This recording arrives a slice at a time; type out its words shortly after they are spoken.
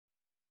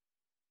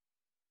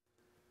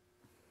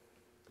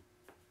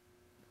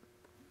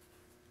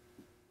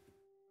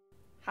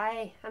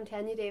Hi, I'm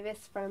Tanya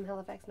Davis from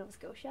Halifax, Nova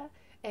Scotia,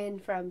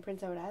 and from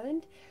Prince Edward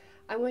Island.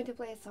 I'm going to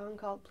play a song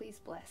called Please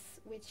Bless,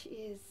 which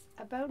is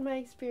about my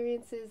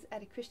experiences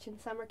at a Christian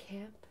summer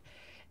camp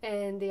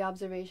and the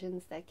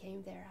observations that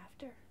came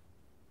thereafter.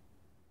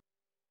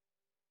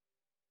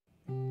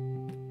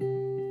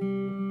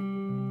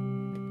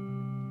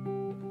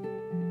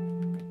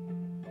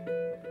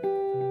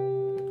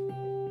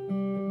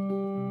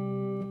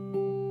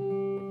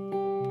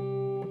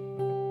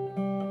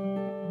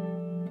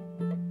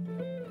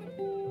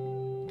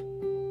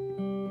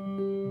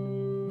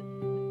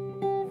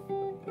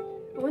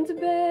 I went to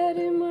bed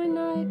in my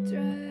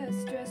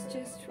nightdress, dressed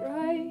just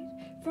right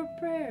for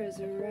prayers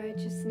of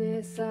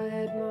righteousness. I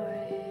had my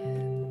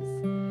hands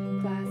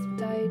clasped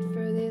tight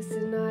for this,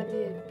 and I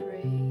did pray.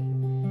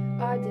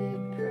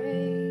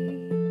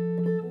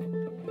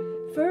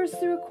 First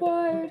the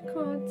required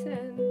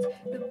content,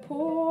 the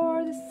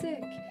poor, the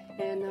sick,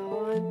 and I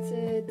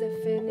wanted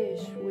to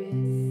finish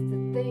with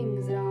the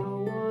things that I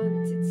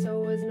wanted,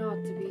 so as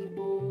not to be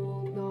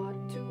bold,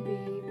 not to be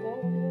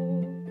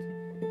bold.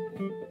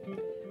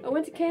 I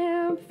went to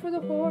camp for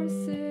the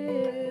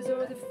horses,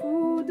 or the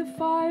food, the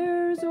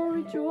fires, or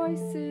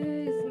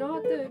rejoices.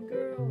 Not the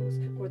girls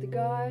or the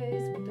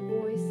guys, but the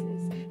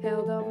voices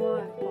held up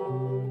my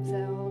palms,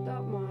 held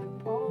up my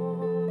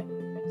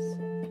palms.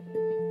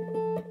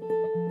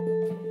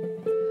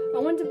 I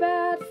went to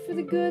bat for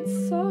the good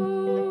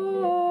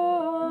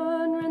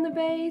son, ran the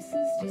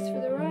bases just for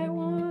the right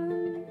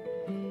one.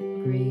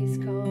 Grace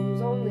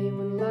comes only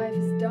when life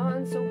is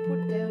done, so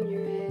put down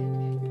your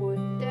head, put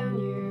down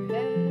your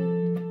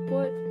head,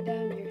 put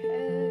down your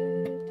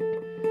head.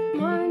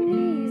 My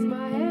knees,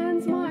 my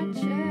hands, my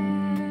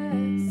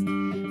chest,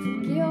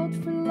 for guilt,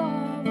 for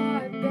love,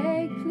 I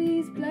beg,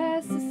 please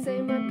bless. To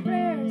say my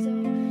prayers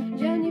are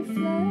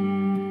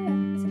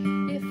genuflect.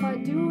 If I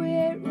do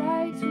it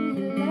right, will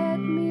you let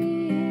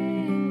me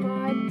in?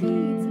 My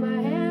deeds,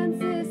 my hands,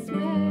 this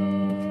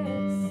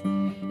mess.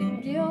 In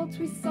guilt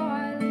we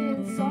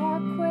silence our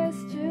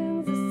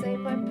questions. To say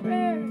my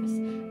prayers,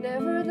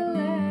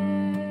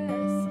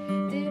 nevertheless.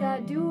 Did I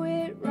do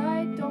it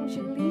right? Don't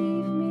you leave